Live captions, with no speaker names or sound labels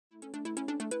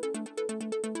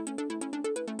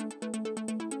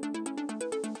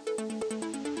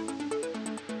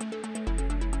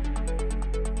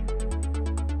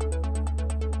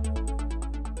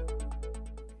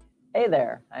Hey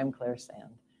there, I'm Claire Sand,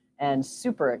 and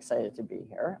super excited to be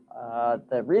here.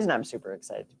 The reason I'm super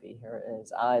excited to be here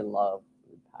is I love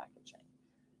food packaging.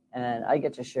 And I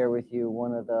get to share with you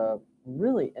one of the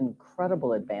really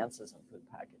incredible advances in food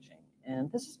packaging.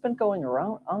 And this has been going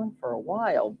on for a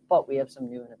while, but we have some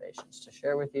new innovations to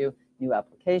share with you, new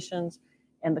applications.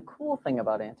 And the cool thing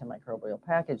about antimicrobial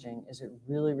packaging is it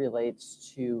really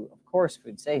relates to, of course,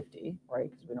 food safety,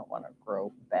 right? Because we don't want to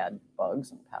grow bad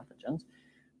bugs and pathogens,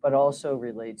 but also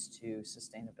relates to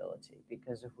sustainability.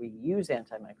 Because if we use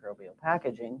antimicrobial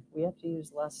packaging, we have to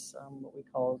use less what we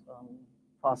call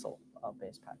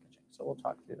fossil-based packaging. So we'll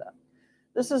talk through that.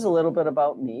 This is a little bit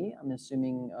about me. I'm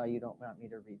assuming you don't want me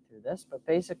to read through this, but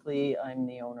basically I'm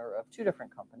the owner of two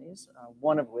different companies,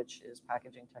 one of which is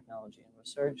Packaging Technology and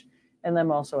Research, and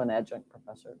I'm also an adjunct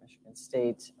professor at Michigan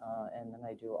State, and then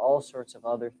I do all sorts of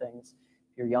other things.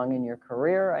 If you're young in your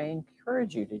career, I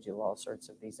encourage you to do all sorts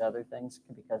of these other things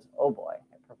because, oh boy,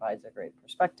 it provides a great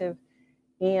perspective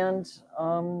and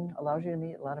allows you to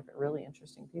meet a lot of really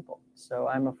interesting people. So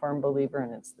I'm a firm believer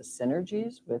in it's the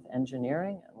synergies with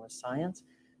engineering and with science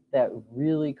that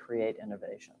really create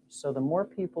innovation. So the more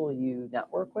people you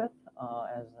network with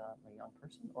as a young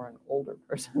person or an older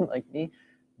person like me,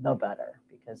 the better,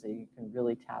 because you can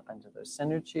really tap into those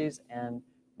synergies and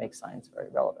make science very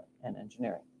relevant and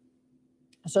engineering.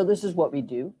 So this is what we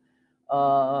do.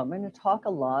 I'm going to talk a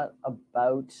lot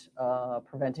about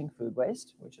preventing food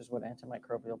waste, which is what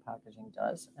antimicrobial packaging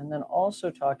does, and then also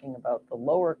talking about the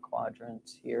lower quadrant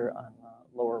here on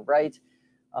the lower right,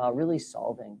 really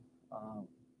solving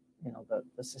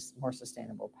the more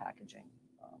sustainable packaging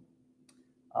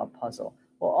puzzle.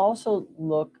 We'll also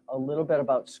look a little bit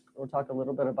about, we'll talk a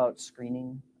little bit about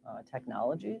screening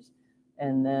technologies.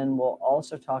 And then we'll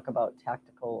also talk about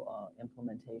tactical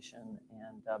implementation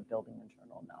and building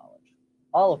internal knowledge,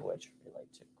 all of which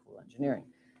relate to cool engineering.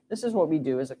 This is what we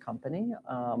do as a company.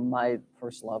 My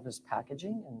first love is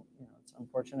packaging, and it's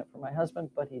unfortunate for my husband,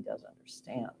 but he does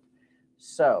understand.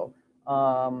 So,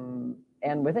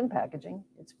 and within packaging,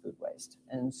 it's food waste.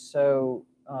 And so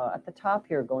at the top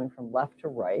here, going from left to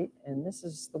right, and this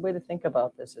is the way to think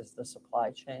about this is the supply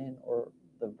chain or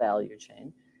the value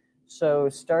chain. So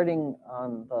starting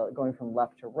on going from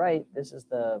left to right, this is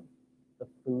the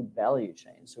food value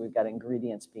chain. So we've got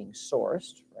ingredients being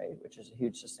sourced, right, which is a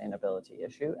huge sustainability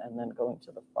issue. And then going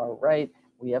to the far right,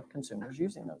 we have consumers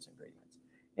using those ingredients.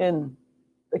 In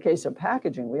the case of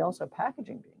packaging, we also have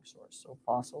packaging being sourced. So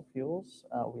fossil fuels,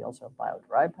 we also have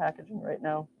bio-derived packaging right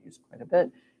now, used quite a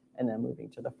bit. And then moving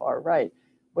to the far right.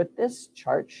 What this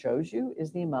chart shows you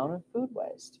is the amount of food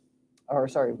waste, or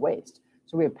sorry, waste.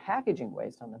 So we have packaging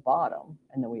waste on the bottom,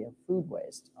 and then we have food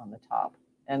waste on the top.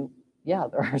 And yeah,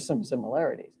 there are some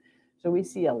similarities. So we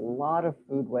see a lot of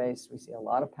food waste. We see a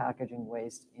lot of packaging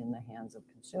waste in the hands of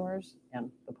consumers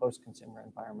and the post-consumer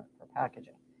environment for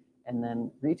packaging. And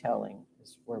then retailing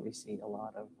is where we see a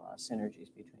lot of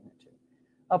synergies between the two.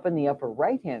 Up in the upper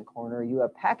right-hand corner, you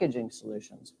have packaging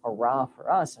solutions, hurrah for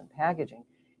us in packaging.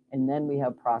 And then we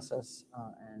have process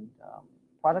and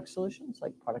product solutions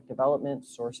like product development,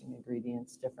 sourcing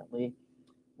ingredients differently.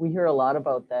 We hear a lot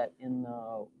about that in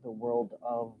the world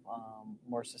of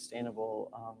more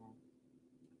sustainable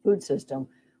food system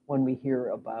when we hear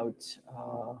about,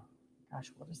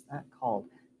 gosh, what is that called?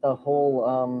 The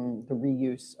whole, the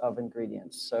reuse of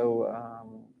ingredients. So,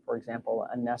 for example,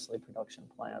 a Nestle production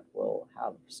plant will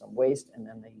have some waste and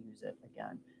then they use it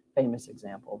again. Famous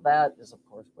example of that is, of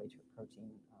course, whey protein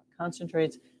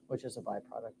concentrates, which is a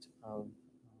byproduct of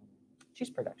cheese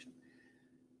production.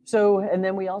 So, and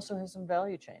then we also have some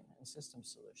value chain and system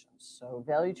solutions. So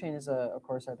value chain is of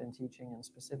course, I've been teaching and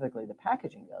specifically the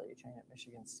packaging value chain at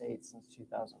Michigan State since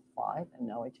 2005. And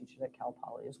now I teach it at Cal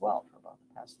Poly as well for about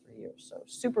the past 3 years. So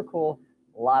super cool,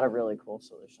 a lot of really cool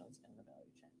solutions in the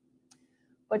value chain.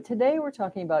 But today we're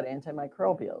talking about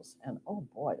antimicrobials, and oh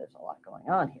boy, there's a lot going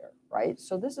on here, right?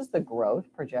 So this is the growth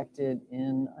projected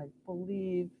in, I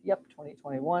believe,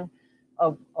 2021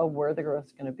 of where the growth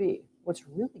is going to be. What's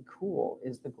really cool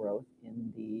is the growth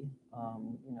in the,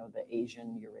 the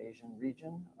Asian, Eurasian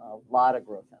region. A lot of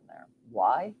growth in there.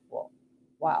 Why? Well,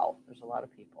 wow, there's a lot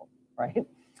of people, right?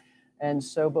 And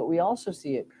so, but we also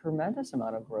see a tremendous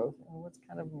amount of growth in what's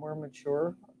kind of more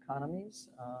mature economies,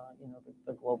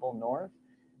 the global north.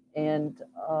 And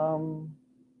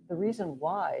the reason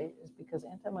why is because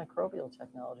antimicrobial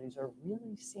technologies are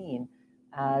really seen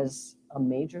as a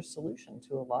major solution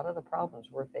to a lot of the problems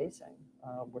we're facing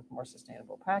with more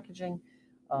sustainable packaging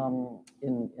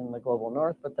in the global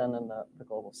north, but then in the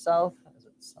global south, as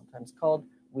it's sometimes called,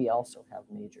 we also have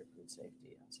major food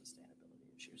safety and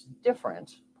sustainability issues.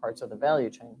 Different parts of the value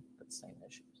chain, but same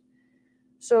issues.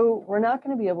 So we're not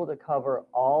going to be able to cover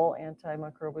all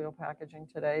antimicrobial packaging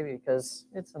today because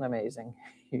it's an amazing,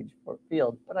 huge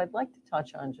field, but I'd like to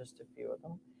touch on just a few of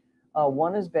them.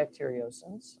 One is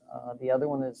bacteriocins. The other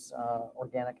one is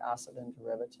organic acid and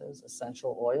derivatives,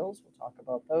 essential oils. We'll talk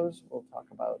about those. We'll talk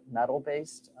about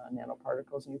metal-based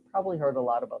nanoparticles, and you've probably heard a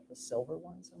lot about the silver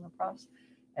ones in the press.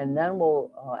 And then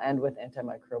we'll end with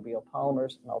antimicrobial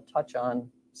polymers, and I'll touch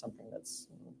on something that's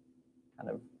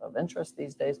kind of interest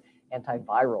these days,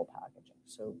 antiviral packaging.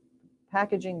 So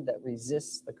packaging that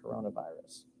resists the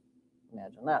coronavirus.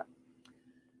 Imagine that.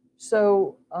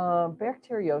 So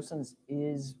bacteriocins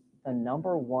is the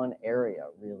 #1 area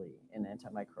really in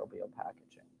antimicrobial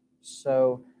packaging.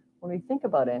 So when we think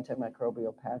about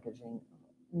antimicrobial packaging,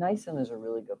 nisin is a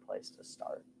really good place to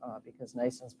start because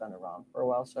nisin's been around for a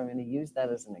while. So I'm going to use that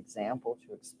as an example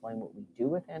to explain what we do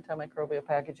with antimicrobial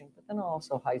packaging, but then I'll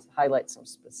also highlight some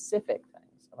specific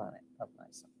things about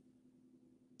nisin.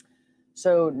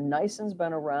 So nisin's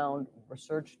been around,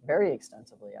 researched very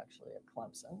extensively actually at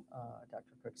Clemson.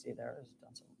 Dr. Crooksey there has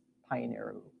done some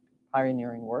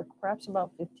pioneering work, perhaps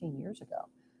about 15 years ago.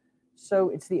 So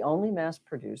it's the only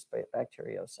mass-produced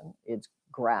bacteriocin. It's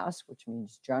GRAS, which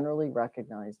means generally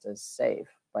recognized as safe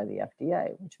by the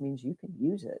FDA, which means you can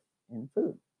use it in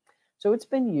food. So it's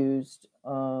been used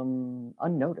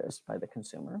unnoticed by the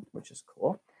consumer, which is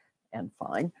cool and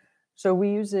fine. So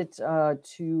we use it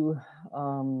to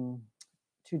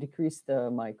decrease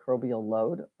the microbial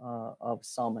load of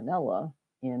Salmonella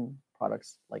in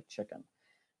products like chicken.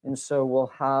 And so we'll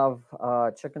have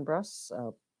chicken breasts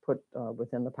put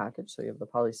within the package. So you have the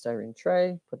polystyrene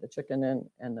tray, put the chicken in,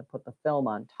 and then put the film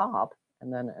on top,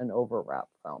 and then an overwrap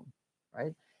film,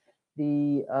 right?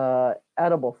 The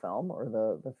edible film, or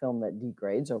the film that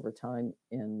degrades over time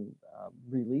and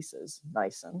releases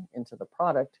nisin into the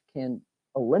product, can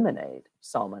eliminate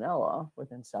Salmonella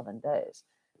within 7 days.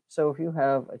 So if you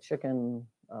have a chicken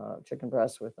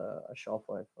breast with a shelf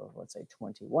life of, let's say,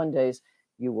 21 days,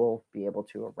 you will be able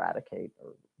to eradicate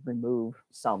or remove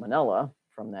Salmonella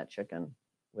from that chicken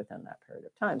within that period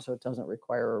of time. So it doesn't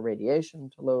require irradiation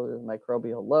to lower the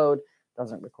microbial load,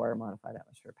 doesn't require modified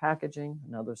atmosphere packaging,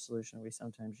 another solution we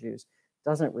sometimes use,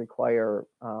 doesn't require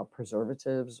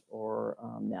preservatives or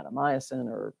nanomycin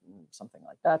or something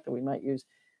like that we might use.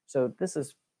 So this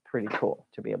is pretty cool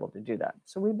to be able to do that.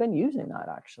 So we've been using that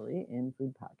actually in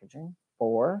food packaging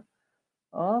for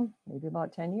maybe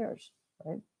about 10 years,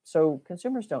 right? So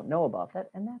consumers don't know about that,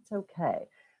 and that's okay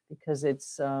because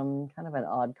it's kind of an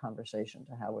odd conversation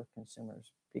to have with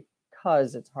consumers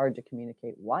because it's hard to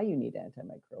communicate why you need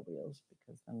antimicrobials,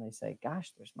 because then they say,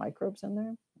 gosh, there's microbes in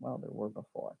there. Well, there were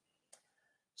before.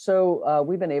 So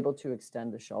we've been able to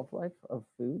extend the shelf life of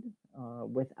food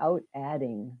without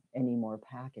adding any more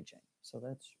packaging. So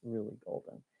that's really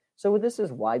golden. So this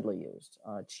is widely used.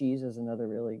 Cheese is another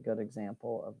really good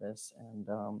example of this, and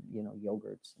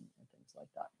yogurts and things like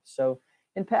that. So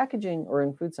in packaging or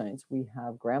in food science, we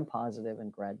have gram-positive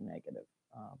and gram-negative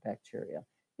bacteria.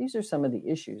 These are some of the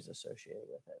issues associated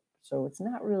with it. So it's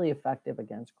not really effective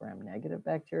against gram-negative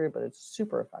bacteria, but it's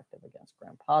super effective against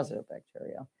gram-positive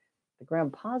bacteria. The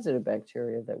gram-positive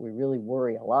bacteria that we really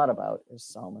worry a lot about is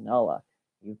Salmonella.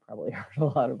 You've probably heard a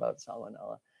lot about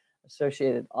Salmonella,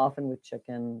 associated often with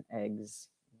chicken, eggs,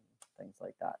 things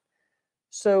like that.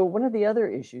 So one of the other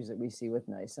issues that we see with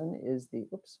nisin is the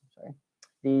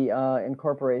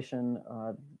incorporation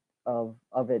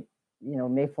of it,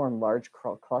 may form large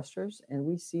clusters, and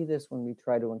we see this when we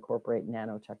try to incorporate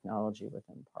nanotechnology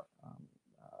within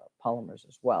polymers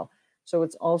as well. So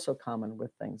it's also common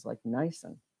with things like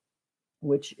nisin,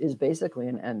 which is basically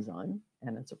an enzyme,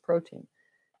 and it's a protein.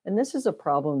 And this is a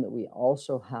problem that we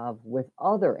also have with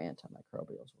other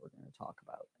antimicrobials we're going to talk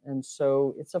about. And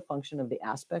so it's a function of the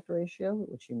aspect ratio,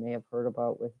 which you may have heard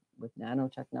about with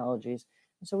nanotechnologies.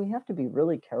 And so we have to be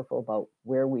really careful about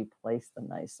where we place the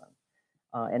nisin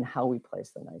and how we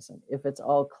place the nisin. If it's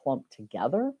all clumped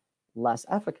together, less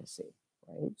efficacy,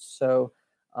 right? So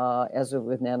as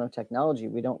with nanotechnology,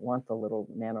 we don't want the little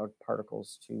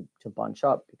nanoparticles to bunch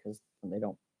up because they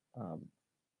don't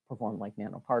perform like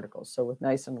nanoparticles. So with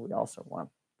nisin, we also want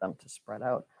them to spread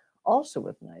out. Also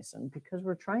with nisin, because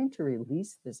we're trying to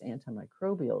release this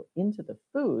antimicrobial into the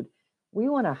food, we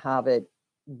want to have it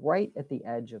right at the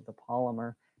edge of the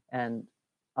polymer and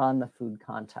on the food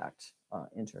contact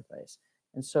interface.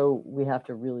 And so we have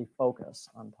to really focus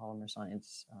on polymer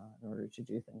science in order to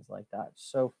do things like that.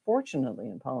 So fortunately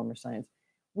in polymer science,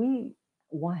 we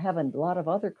have a lot of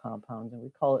other compounds, and we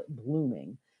call it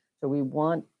blooming. So we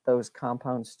want those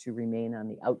compounds to remain on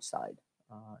the outside,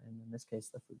 and in this case,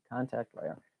 the food contact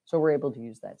layer. So we're able to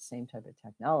use that same type of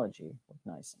technology with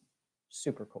nisin.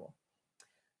 Super cool.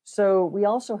 So we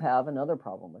also have another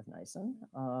problem with nisin,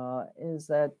 is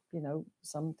that,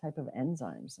 some type of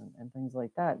enzymes and things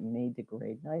like that may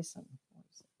degrade nisin.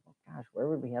 Oh gosh, where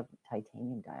would we have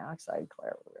titanium dioxide,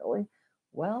 Claire? Really?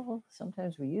 Well,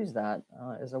 sometimes we use that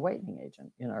as a whitening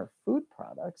agent in our food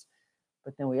products,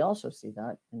 but then we also see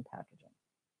that in packaging.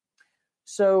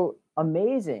 So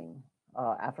amazing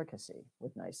efficacy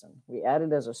with nisin. We add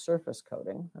it as a surface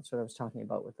coating. That's what I was talking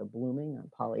about with the blooming on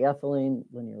polyethylene,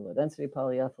 linear low density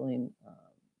polyethylene,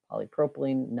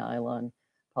 polypropylene, nylon,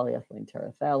 polyethylene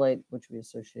terephthalate, which we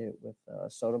associate with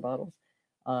soda bottles,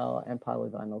 and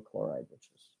polyvinyl chloride, which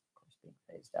is, of course, being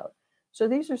phased out. So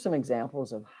these are some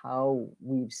examples of how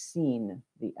we've seen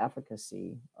the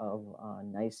efficacy of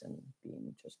nisin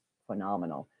being just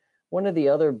phenomenal. One of the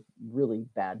other really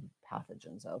bad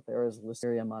pathogens out there is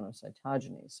Listeria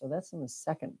monocytogenes. So that's in the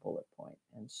second bullet point.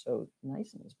 And so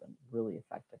nisin has been really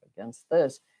effective against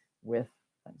this with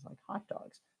things like hot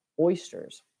dogs,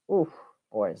 oysters. Oof,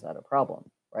 boy, is that a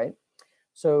problem, right?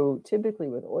 So typically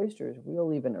with oysters,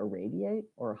 we'll even irradiate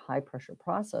or high pressure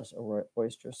process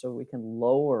oysters so we can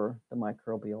lower the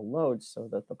microbial load so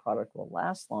that the product will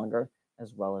last longer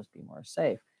as well as be more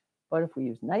safe. But if we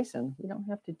use nisin, we don't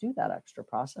have to do that extra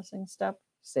processing step,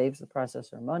 saves the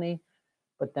processor money,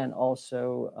 but then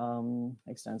also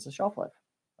extends the shelf life,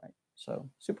 right? So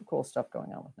super cool stuff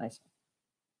going on with nisin.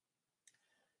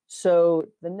 So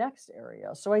the next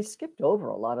area, so I skipped over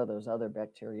a lot of those other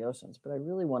bacteriocins, but I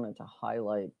really wanted to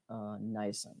highlight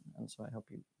nisin, and so I hope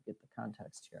you get the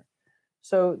context here.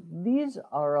 So these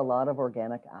are a lot of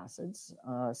organic acids.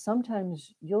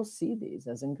 Sometimes you'll see these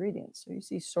as ingredients. So you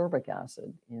see sorbic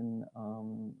acid in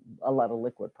a lot of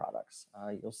liquid products.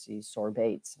 You'll see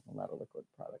sorbates in a lot of liquid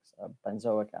products,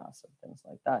 benzoic acid, things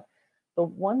like that. The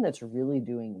one that's really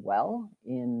doing well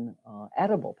in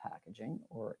edible packaging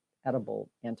or edible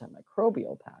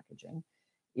antimicrobial packaging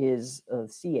is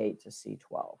C8 to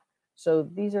C12. So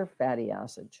these are fatty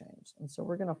acid chains. And so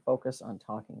we're going to focus on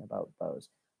talking about those.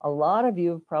 A lot of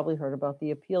you have probably heard about the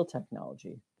Appeal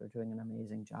technology. They're doing an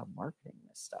amazing job marketing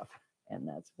this stuff, and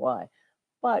that's why.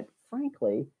 But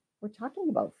frankly, we're talking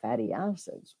about fatty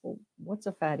acids. Well, what's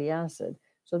a fatty acid?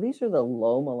 So these are the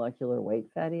low molecular weight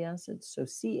fatty acids. So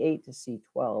C8 to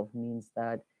C12 means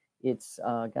that it's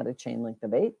got a chain length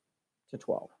of 8 to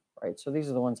 12, right? So these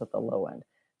are the ones at the low end.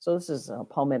 So this is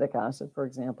palmitic acid, for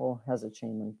example, has a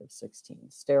chain length of 16.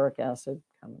 Stearic acid,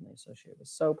 commonly associated with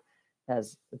soap,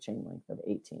 has a chain length of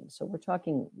 18. So we're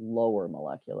talking lower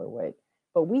molecular weight.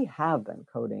 But we have been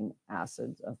coating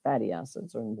acids, fatty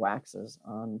acids and waxes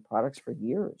on products for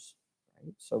years,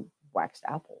 right? So waxed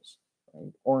apples,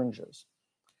 right? Oranges,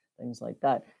 things like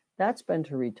that. That's been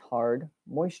to retard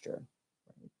moisture,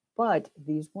 right? But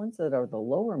these ones that are the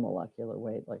lower molecular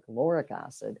weight, like lauric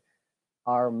acid,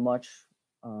 are much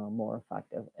more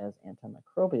effective as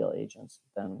antimicrobial agents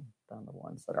than the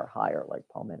ones that are higher, like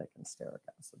palmitic and stearic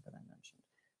acid that I mentioned.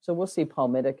 So we'll see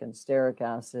palmitic and stearic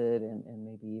acid and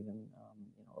maybe even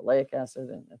oleic acid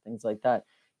and things like that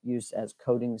used as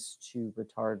coatings to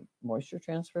retard moisture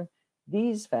transfer.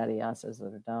 These fatty acids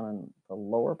that are down on the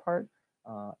lower part,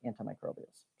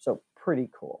 antimicrobials. So pretty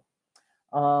cool.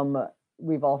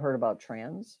 We've all heard about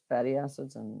trans fatty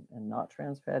acids and not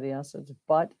trans fatty acids,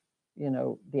 but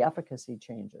the efficacy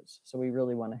changes. So we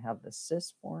really want to have the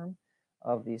cis form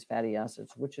of these fatty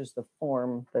acids, which is the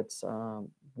form that's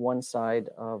one side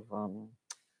of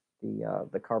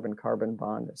the carbon-carbon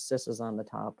bond. A cis is on the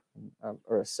top,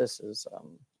 or a cis is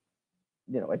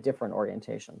a different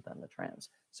orientation than the trans.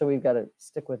 So we've got to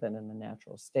stick with it in the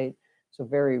natural state. So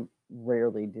very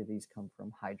rarely do these come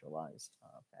from hydrolyzed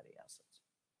fatty acids.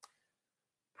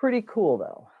 Pretty cool,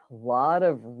 though. A lot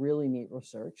of really neat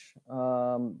research.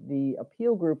 The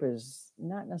Appeal group is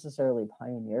not necessarily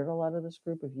pioneered a lot of this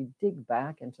group. If you dig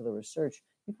back into the research,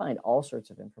 you find all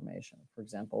sorts of information. For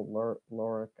example,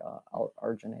 lauric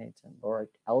arginate and lauric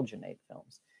alginate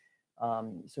films.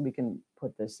 So we can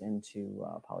put this into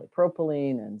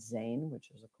polypropylene and Zane,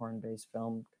 which is a corn-based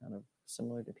film, kind of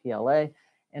similar to PLA.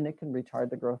 And it can retard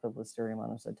the growth of Listeria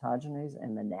monocytogenes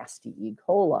and the nasty E.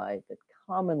 coli that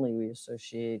commonly we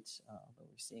associate, but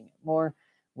we're seeing it more,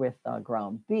 with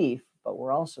ground beef, but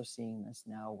we're also seeing this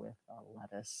now with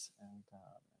lettuce and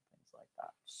things like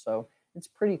that. So it's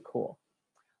pretty cool.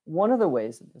 One of the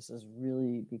ways that this is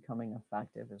really becoming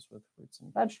effective is with fruits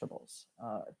and vegetables,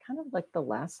 kind of like the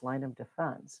last line of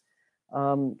defense.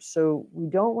 So we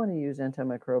don't want to use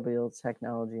antimicrobial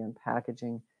technology and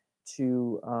packaging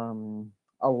to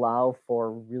allow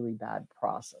for really bad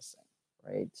processing,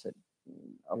 right? To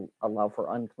allow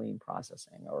for unclean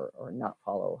processing or not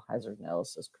follow hazard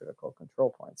analysis critical control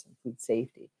points and food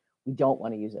safety. We don't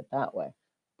want to use it that way.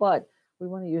 But we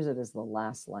want to use it as the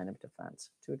last line of defense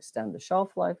to extend the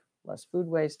shelf life, less food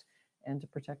waste, and to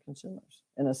protect consumers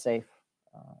in a safe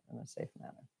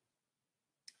manner.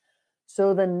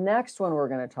 So the next one we're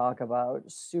going to talk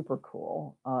about, super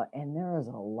cool, and there is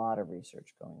a lot of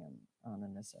research going on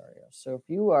in this area. So if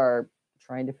you are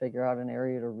trying to figure out an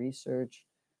area to research,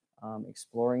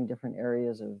 exploring different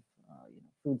areas of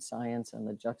food science and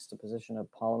the juxtaposition of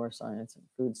polymer science and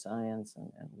food science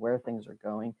and where things are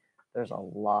going, there's a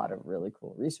lot of really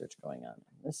cool research going on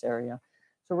in this area.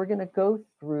 So we're going to go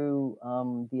through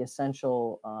the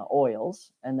essential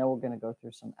oils, and then we're going to go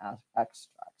through some extracts.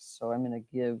 So I'm going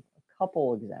to give a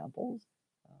couple examples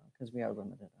because we are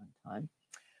limited on time.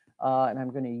 And I'm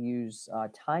going to use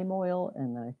thyme oil,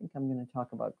 and then I think I'm going to talk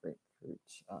about grapefruit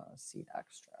seed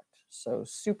extract. So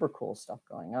super cool stuff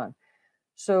going on.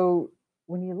 So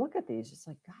when you look at these, it's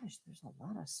like, gosh, there's a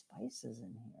lot of spices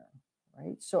in here,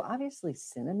 right? So obviously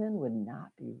cinnamon would not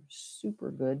be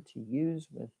super good to use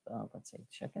with, let's say,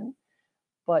 chicken,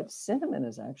 but cinnamon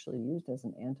is actually used as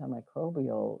an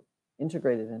antimicrobial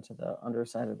integrated into the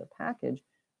underside of the package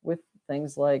with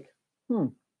things like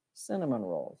cinnamon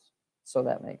rolls. So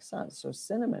that makes sense. So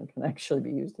cinnamon can actually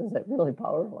be used as a really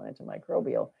powerful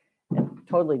antimicrobial and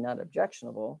totally not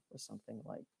objectionable with something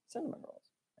like cinnamon rolls.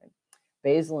 Right?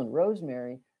 Basil and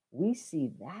rosemary, we see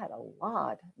that a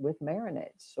lot with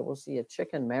marinades. So we'll see a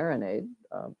chicken marinade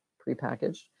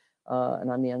prepackaged,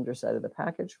 and on the underside of the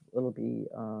package, it'll be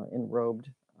enrobed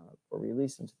for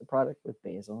release into the product with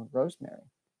basil and rosemary.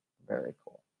 Very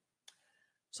cool.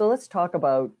 So let's talk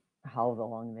about how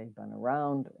long they've been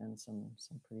around and some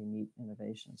pretty neat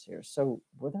innovations here. So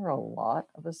were there a lot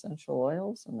of essential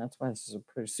oils? And that's why this is a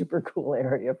pretty super cool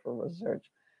area for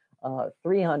research.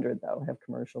 300 though have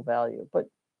commercial value, but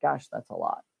gosh, that's a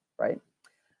lot, right?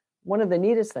 One of the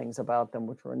neatest things about them,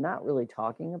 which we're not really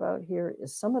talking about here,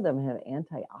 is some of them have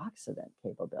antioxidant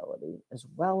capability as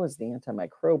well as the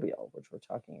antimicrobial, which we're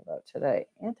talking about today.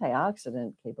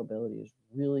 Antioxidant capability is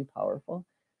really powerful.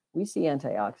 We see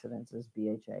antioxidants as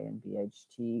BHA and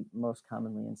BHT most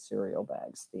commonly in cereal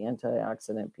bags. The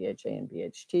antioxidant BHA and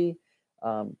BHT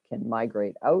can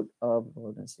migrate out of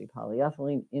low-density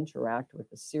polyethylene, interact with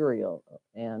the cereal,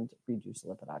 and reduce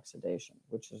lipid oxidation,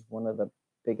 which is one of the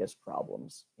biggest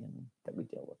problems that we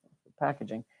deal with in food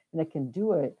packaging. And it can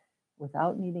do it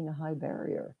without needing a high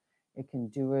barrier. It can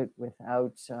do it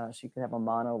without, so you could have a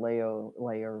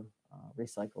monolayer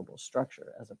recyclable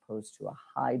structure as opposed to a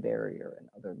high barrier and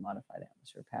other modified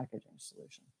atmosphere packaging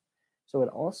solution. So it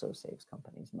also saves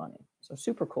companies money. So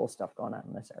super cool stuff going on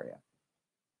in this area.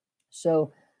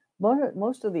 So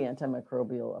most of the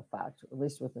antimicrobial effect, at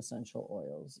least with essential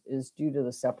oils, is due to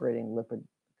the separating lipid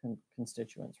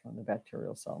constituents from the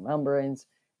bacterial cell membranes.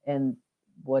 And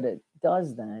what it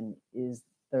does then is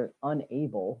they're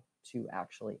unable to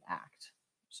actually act.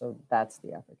 So that's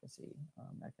the efficacy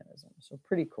mechanism. So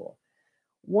pretty cool.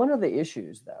 One of the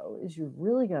issues, though, is you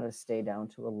really got to stay down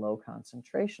to a low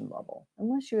concentration level,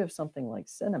 unless you have something like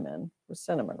cinnamon with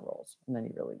cinnamon rolls, and then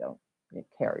you really don't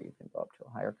care. You can go up to a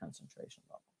higher concentration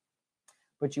level.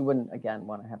 But you wouldn't, again,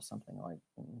 want to have something like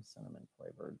cinnamon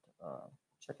flavored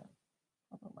chicken.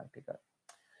 That might be good.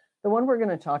 The one we're going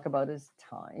to talk about is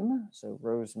thyme. So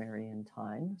rosemary and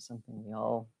thyme, something we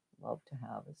all love to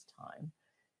have is thyme.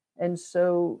 And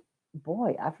so,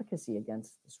 boy, efficacy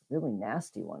against this really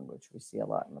nasty one, which we see a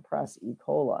lot in the press, E.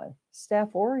 coli.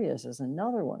 Staph aureus is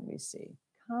another one we see,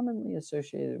 commonly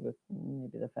associated with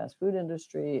maybe the fast food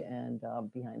industry and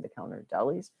behind-the-counter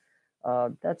delis.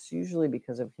 That's usually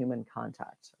because of human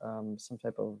contact, some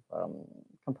type of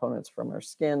components from our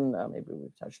skin, maybe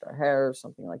we've touched our hair,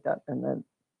 something like that, and then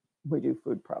we do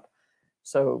food prep.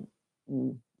 So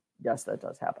yes, that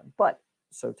does happen. But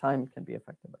so thyme can be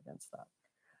effective against that.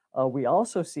 We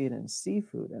also see it in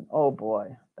seafood, and oh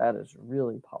boy, that is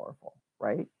really powerful,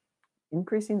 right?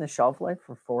 Increasing the shelf life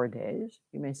for 4 days.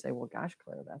 You may say, well, gosh,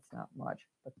 Claire, that's not much,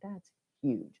 but that's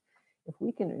huge. If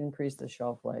we can increase the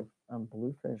shelf life on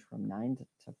bluefish from 9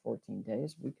 to 14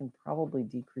 days, we can probably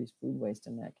decrease food waste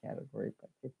in that category by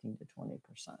 15 to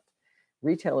 20%.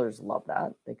 Retailers love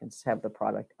that. They can have the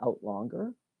product out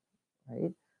longer,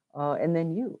 right? And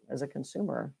then you, as a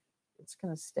consumer, it's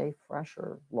going to stay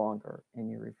fresher longer in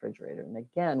your refrigerator. And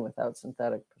again, without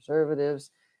synthetic preservatives,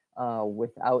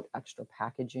 without extra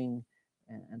packaging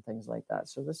and things like that.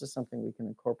 So this is something we can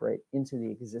incorporate into the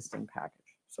existing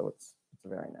package. So it's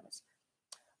very nice.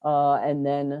 And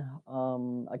then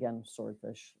again,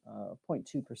 swordfish,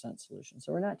 0.2% solution.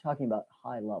 So we're not talking about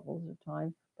high levels of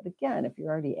thyme, but again, if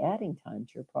you're already adding thyme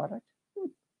to your product,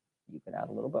 you could add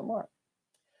a little bit more.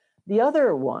 The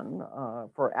other one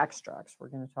for extracts, we're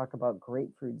going to talk about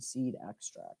grapefruit seed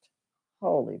extract.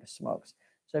 Holy smokes.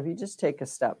 So if you just take a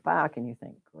step back and you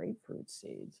think grapefruit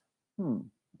seeds,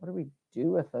 what do we do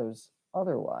with those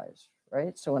otherwise,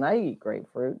 right? So when I eat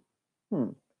grapefruit,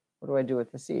 what do I do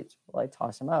with the seeds? Well, I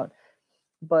toss them out.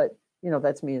 But,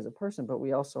 that's me as a person, but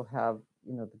we also have,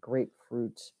 the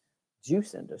grapefruit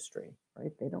juice industry,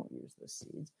 right? They don't use the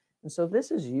seeds. And so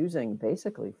this is using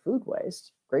basically food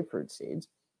waste, grapefruit seeds,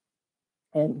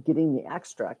 and getting the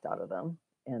extract out of them.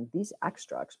 And these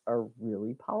extracts are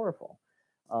really powerful.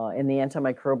 And the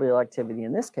antimicrobial activity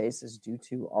in this case is due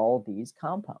to all these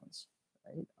compounds,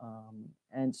 right?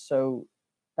 And so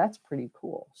that's pretty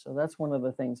cool. So that's one of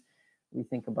the things we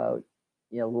think about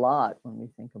a lot when we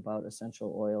think about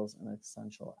essential oils and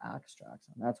essential extracts.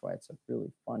 And that's why it's a really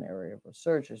fun area of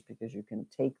research, is because you can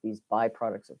take these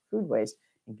byproducts of food waste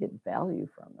and get value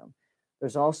from them.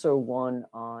 There's also one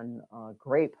on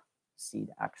grape seed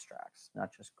extracts,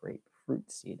 not just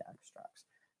grapefruit seed extracts.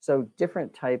 So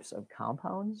different types of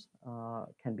compounds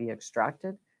can be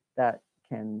extracted that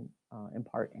can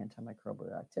impart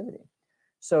antimicrobial activity.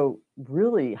 So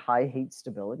really high heat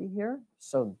stability here.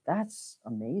 So that's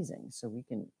amazing. So we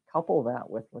can couple that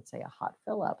with, let's say, a hot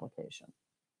fill application,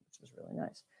 which is really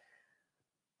nice.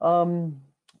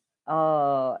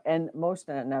 And most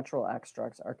natural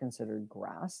extracts are considered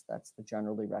GRAS. That's the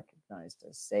generally recognized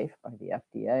as safe by the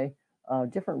FDA.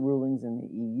 Different rulings in the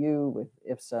EU with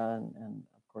IFSA and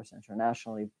of course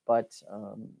internationally, but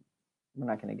we're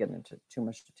not going to get into too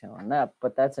much detail on that.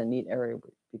 But that's a neat area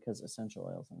because essential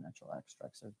oils and natural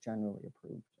extracts are generally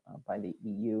approved by the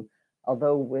EU.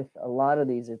 Although with a lot of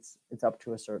these, it's up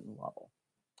to a certain level,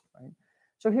 right?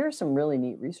 So here are some really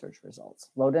neat research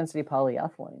results. Low density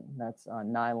polyethylene, that's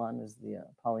nylon is the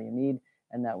polyamide,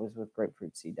 and that was with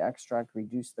grapefruit seed extract,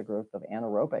 reduced the growth of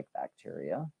aerobic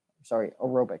bacteria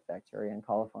in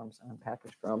coliforms on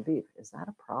packaged ground beef. Is that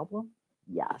a problem?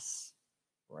 Yes,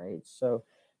 right? So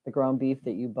the ground beef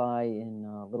that you buy in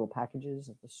little packages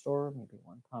at the store, maybe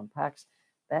 1 pound packs,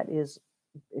 that is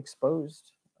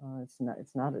exposed. It's not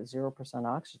at 0%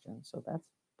 oxygen, so that's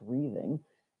breathing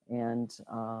and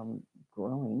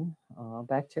growing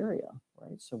bacteria,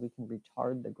 right? So we can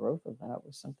retard the growth of that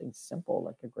with something simple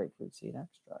like a grapefruit seed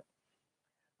extract.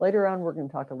 Later on, we're going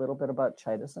to talk a little bit about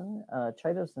chitosan.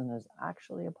 Chitosan is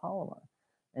actually a polymer.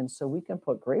 And so we can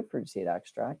put grapefruit seed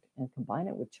extract and combine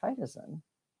it with chitosan.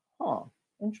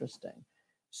 Interesting.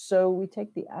 So we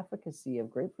take the efficacy of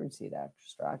grapefruit seed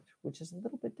extract, which is a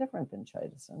little bit different than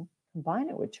chitosan, combine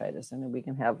it with chitosan, and we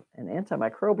can have an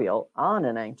antimicrobial on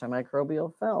an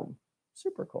antimicrobial film.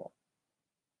 Super cool.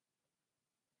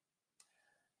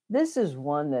 This is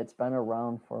one that's been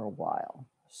around for a while.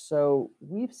 So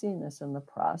we've seen this in the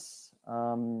press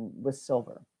with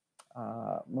silver,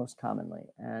 most commonly.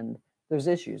 And there's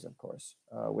issues, of course,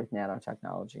 with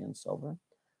nanotechnology and silver,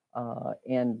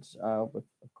 and with,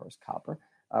 of course, copper.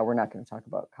 We're not going to talk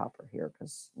about copper here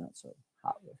because it's not so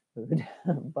hot with food.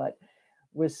 But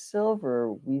with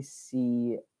silver, we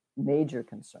see major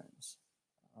concerns.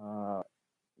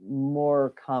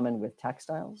 More common with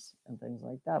textiles and things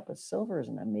like that, but silver is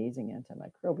an amazing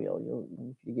antimicrobial.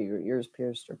 If you get your ears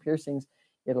pierced or piercings,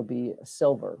 it'll be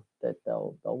silver that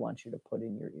they'll want you to put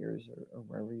in your ears or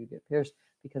wherever you get pierced,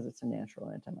 because it's a natural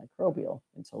antimicrobial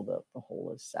until the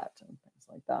hole is set and things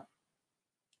like that.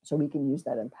 So we can use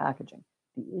that in packaging.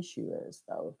 The issue is,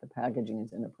 though, if the packaging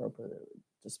is inappropriately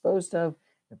disposed of,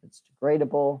 if it's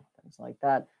degradable, things like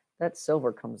that, that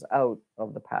silver comes out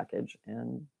of the package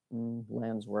and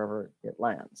lands wherever it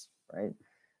lands, right?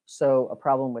 So a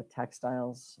problem with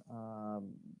textiles,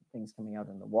 things coming out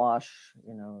in the wash,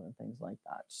 and things like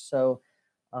that. So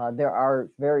there are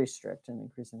very strict and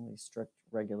increasingly strict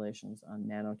regulations on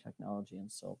nanotechnology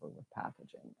and silver with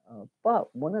packaging.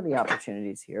 But one of the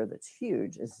opportunities here that's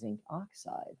huge is zinc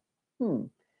oxide.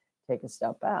 Take a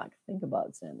step back. Think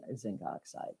about zinc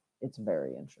oxide. It's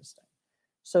very interesting.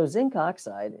 So zinc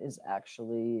oxide is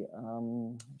actually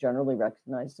generally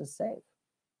recognized as safe.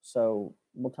 So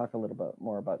we'll talk a little bit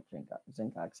more about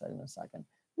zinc oxide in a second.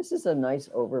 This is a nice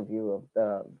overview of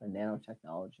the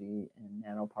nanotechnology and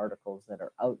nanoparticles that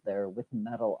are out there with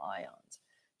metal ions.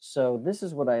 So this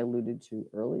is what I alluded to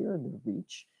earlier, the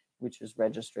REACH, which is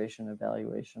Registration,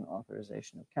 Evaluation,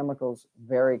 Authorization of Chemicals.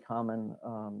 Very common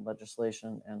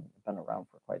legislation and been around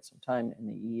for quite some time in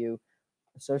the EU.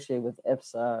 Associated with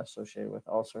IFSA, associated with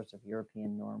all sorts of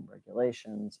European norm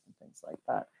regulations and things like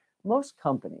that. Most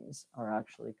companies are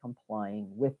actually complying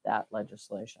with that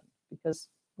legislation because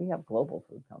we have global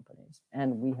food companies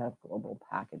and we have global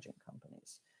packaging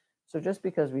companies. So just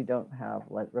because we don't have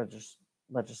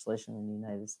legislation in the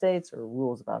United States or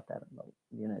rules about that in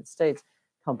the United States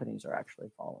companies are actually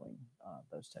following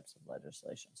those types of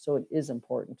legislation. So it is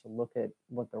important to look at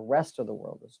what the rest of the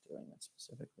world is doing, and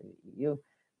specifically the EU,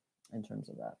 in terms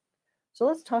of that. So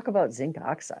let's talk about zinc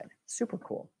oxide. Super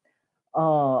cool.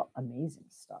 Amazing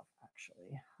stuff,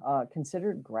 actually.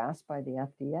 Considered GRAS by the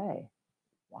FDA.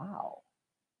 Wow.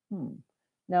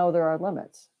 Now, there are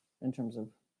limits in terms of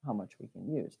how much we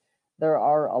can use. There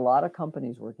are a lot of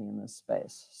companies working in this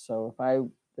space. So if I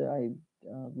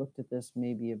looked at this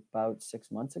maybe about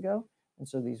 6 months ago, and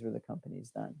so these were the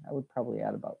companies then. I would probably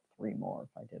add about 3 more if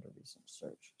I did a recent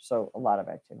search. So a lot of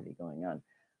activity going on.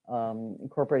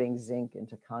 Incorporating zinc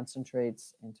into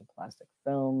concentrates, into plastic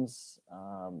films.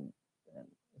 And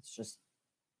it's just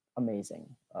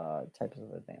amazing types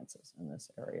of advances in this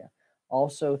area.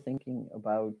 Also thinking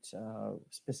about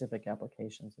specific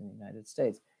applications in the United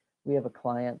States. We have a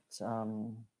client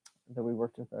that we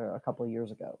worked with a couple of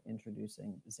years ago,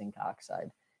 introducing zinc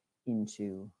oxide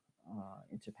into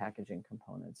packaging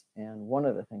components. And one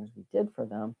of the things we did for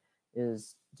them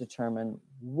is determine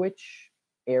which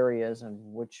areas and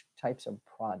which types of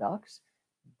products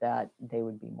that they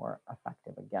would be more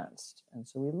effective against. And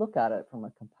so we look at it from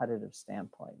a competitive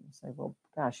standpoint and say, well,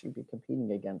 gosh, you'd be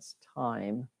competing against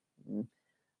thyme,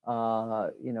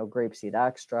 grapeseed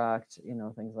extract,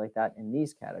 things like that in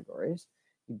these categories.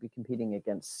 You'd be competing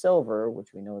against silver,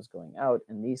 which we know is going out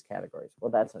in these categories.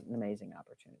 Well, that's an amazing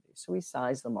opportunity. So we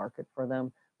size the market for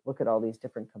them, look at all these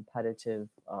different competitive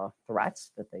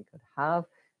threats that they could have,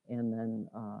 and then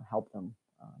help them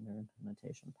on their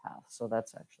implementation path. So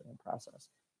that's actually a process,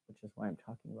 which is why I'm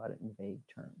talking about it in vague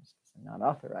terms, because I'm not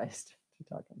authorized to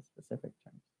talk in specific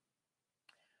terms.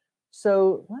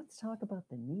 So let's talk about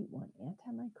the neat one,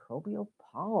 antimicrobial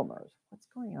polymers. What's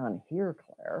going on here,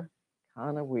 Claire?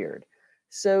 Kind of weird.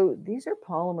 So these are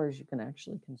polymers you can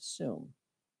actually consume.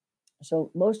 So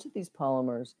most of these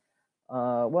polymers,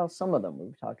 well, some of them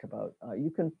we've talked about, you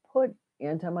can put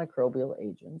antimicrobial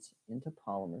agents into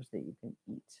polymers that you can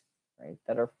eat, right,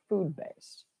 that are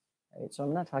food-based, right? So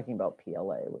I'm not talking about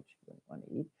PLA, which you wouldn't want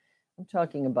to eat. I'm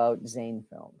talking about Zane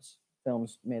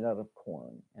films made out of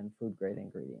corn and food-grade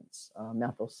ingredients.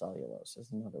 Methylcellulose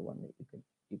is another one that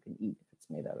you can eat if it's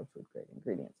made out of food-grade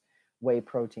ingredients. Whey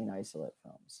protein isolate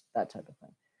films, that type of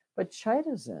thing. But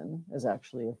chitosan is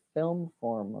actually a film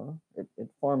former. It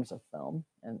forms a film,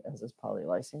 and as is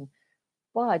polylysine,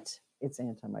 but it's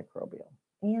antimicrobial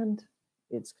and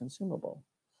it's consumable.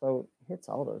 So it hits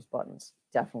all those buttons.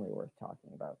 Definitely worth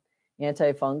talking about.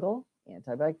 Antifungal,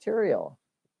 antibacterial.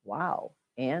 Wow.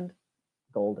 And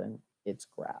golden, it's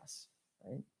GRAS,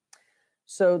 right?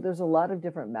 So there's a lot of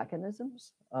different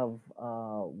mechanisms of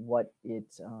what it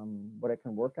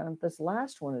can work on. This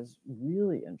last one is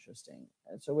really interesting.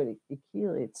 And so it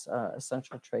chelates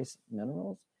essential trace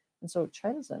minerals. And so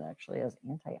chitosan actually has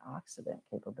antioxidant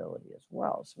capability as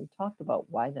well. So we talked about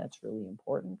why that's really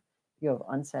important. If you have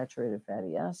unsaturated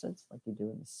fatty acids, like you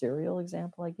do in the cereal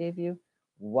example I gave you,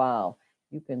 wow,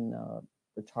 you can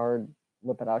retard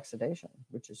lipid oxidation,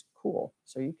 which is cool.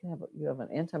 So you have an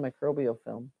antimicrobial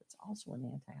film that's also an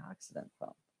antioxidant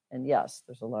film. And yes,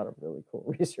 there's a lot of really cool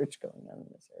research going on in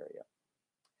this area.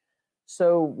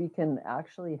 So we can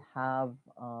actually have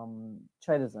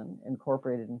chitosan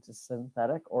incorporated into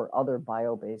synthetic or other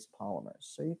bio-based polymers.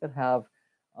 So you could have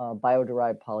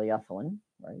bio-derived polyethylene,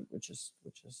 right, which is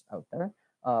out there,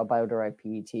 bio-derived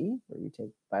PET, where you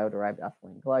take bio-derived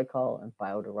ethylene glycol and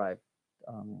bio-derived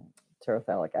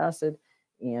terephthalic acid,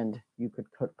 and you could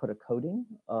put a coating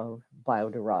of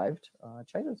bio-derived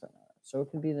chitosan on it. So it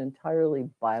can be an entirely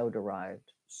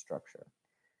bio-derived structure,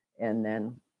 and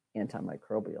then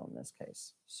antimicrobial in this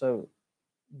case. So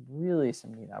really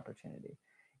some neat opportunity.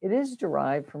 It is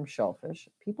derived from shellfish.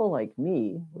 People like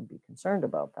me would be concerned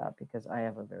about that because I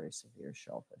have a very severe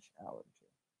shellfish allergy.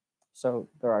 So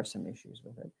there are some issues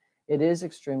with it. It is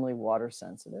extremely water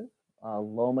sensitive,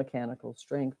 low mechanical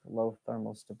strength, low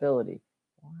thermal stability.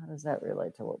 Well, how does that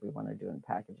relate to what we want to do in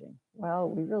packaging? Well,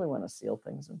 we really want to seal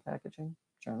things in packaging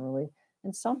generally.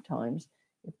 And sometimes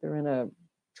if they're in a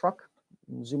truck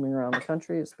zooming around the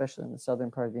country, especially in the southern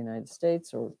part of the United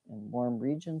States or in warm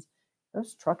regions,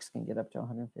 those trucks can get up to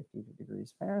 150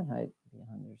 degrees Fahrenheit,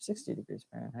 160 degrees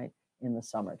Fahrenheit in the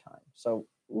summertime. So,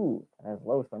 that has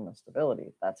low thermal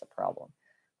stability. That's a problem.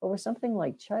 But with something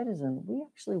like chitosan, we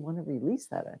actually want to release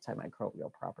that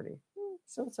antimicrobial property.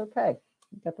 So it's okay.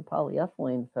 You've got the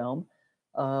polyethylene film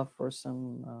for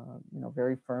some,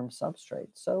 very firm substrate.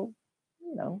 So,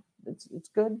 it's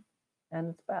good and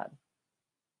it's bad.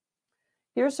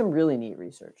 Here's some really neat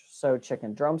research. So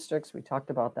chicken drumsticks, we talked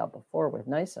about that before with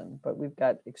nisin, but we've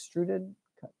got extruded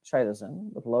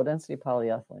chitosan with low density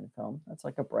polyethylene film. That's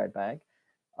like a bread bag.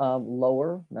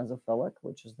 Lower mesophilic,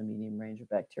 which is the medium range of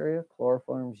bacteria,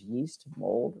 chloroforms, yeast,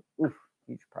 mold. Oof,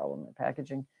 huge problem in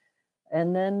packaging.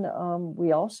 And then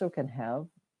we also can have,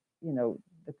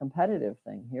 the competitive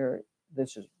thing here.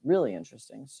 This is really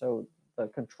interesting. So the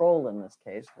control in this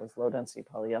case was low-density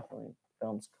polyethylene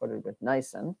films coated with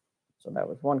niacin. So that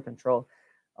was one control.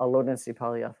 Low-density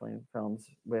polyethylene films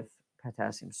with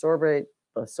potassium sorbate,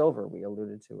 the silver we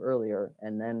alluded to earlier,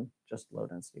 and then just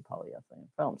low-density polyethylene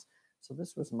films. So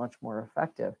this was much more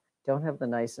effective. Don't have the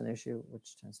niacin issue,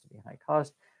 which tends to be high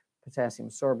cost. Potassium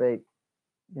sorbate,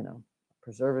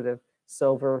 preservative.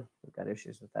 Silver, we've got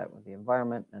issues with that with the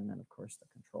environment. And then, of course, the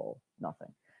control,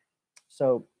 nothing.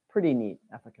 So pretty neat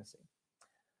efficacy.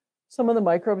 Some of the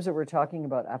microbes that we're talking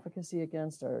about efficacy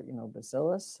against are,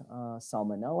 Bacillus,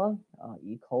 Salmonella,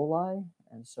 E. coli,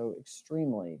 and so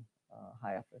extremely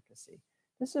high efficacy.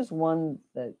 This is one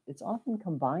that it's often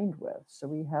combined with. So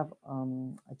we have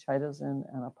a chitosan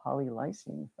and a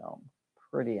polylysine film.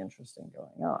 Pretty interesting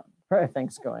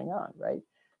things going on, right?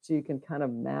 So you can kind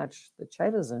of match the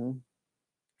chitosan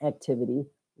activity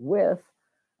with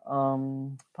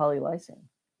polylysine.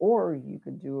 Or you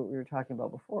could do what we were talking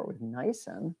about before with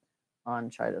niacin on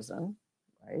chitosan,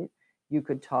 right? You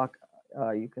could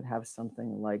have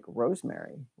something like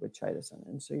rosemary with chitosan.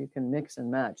 And so you can mix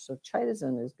and match. So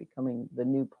chitosan is becoming the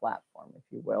new platform, if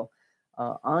you will,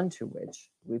 onto which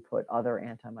we put other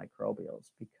antimicrobials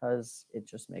because it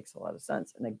just makes a lot of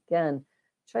sense. And again,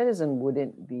 chitosan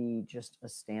wouldn't be just a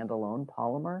standalone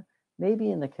polymer.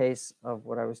 Maybe in the case of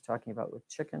what I was talking about with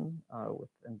chicken, with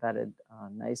embedded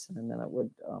niacin, and then it would,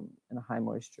 in a high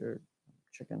moisture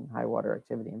chicken, high water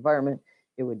activity environment,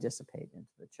 it would dissipate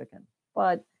into the chicken.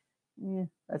 But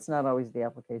that's not always the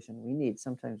application we need.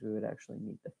 Sometimes we would actually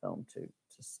need the film to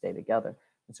stay together.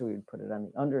 And so we would put it on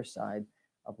the underside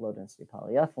of low density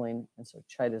polyethylene. And so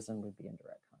chitosan would be in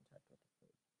direct contact with the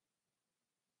food.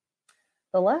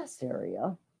 The last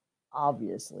area,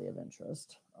 obviously of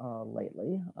interest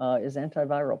lately, is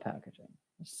antiviral packaging.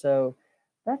 So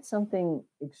that's something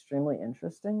extremely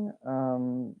interesting.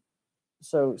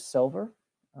 So silver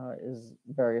is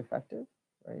very effective,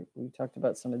 right? We talked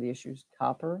about some of the issues.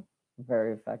 Copper,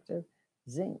 very effective.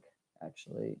 Zinc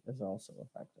actually is also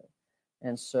effective.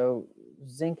 And so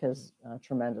zinc has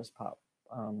tremendous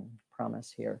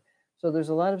promise here. So there's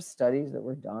a lot of studies that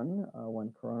were done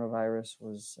when coronavirus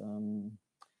was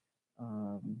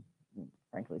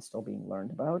frankly still being learned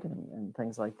about and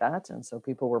things like that. And so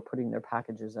people were putting their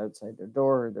packages outside their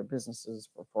door or their businesses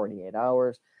for 48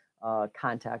 hours,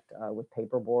 contact with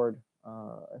paperboard,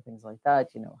 things like that.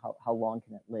 How long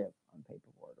can it live on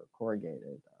paperboard or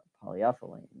corrugated,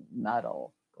 polyethylene,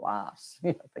 metal, glass,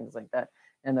 things like that.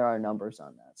 And there are numbers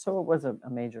on that. So it was a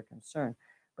major concern.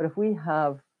 But if we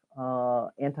have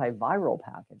antiviral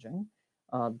packaging,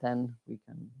 then we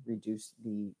can reduce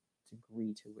the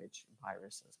degree to which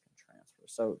viruses can transfer.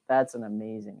 So that's an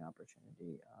amazing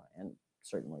opportunity, and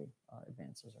certainly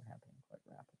advances are happening quite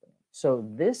rapidly. So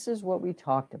this is what we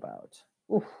talked about.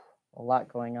 Oof, a lot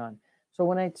going on. So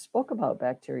when I spoke about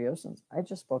bacteriocins, I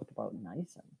just spoke about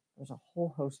niacin. There's a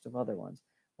whole host of other ones.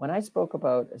 When I spoke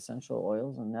about essential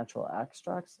oils and natural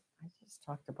extracts, I just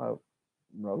talked about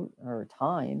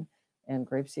thyme and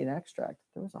grapeseed extract.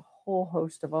 There was a whole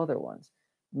host of other ones.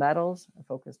 Metals, I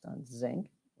focused on zinc,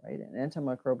 right? And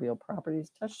antimicrobial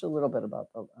properties, touched a little bit about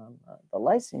the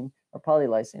lysine or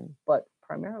polylysine, but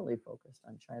primarily focused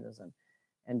on chitosan.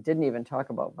 And didn't even talk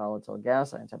about volatile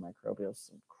gas antimicrobials.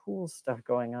 Some cool stuff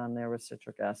going on there with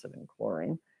citric acid and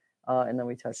chlorine. And then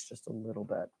we touched just a little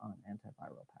bit on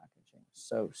antiviral packaging.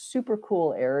 So super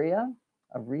cool area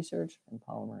of research and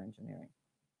polymer engineering.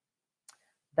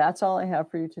 That's all I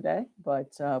have for you today,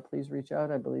 but please reach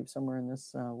out. I believe somewhere in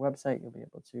this website, you'll be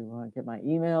able to get my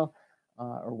email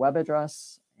or web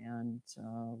address, and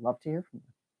love to hear from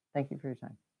you. Thank you for your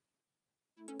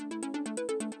time.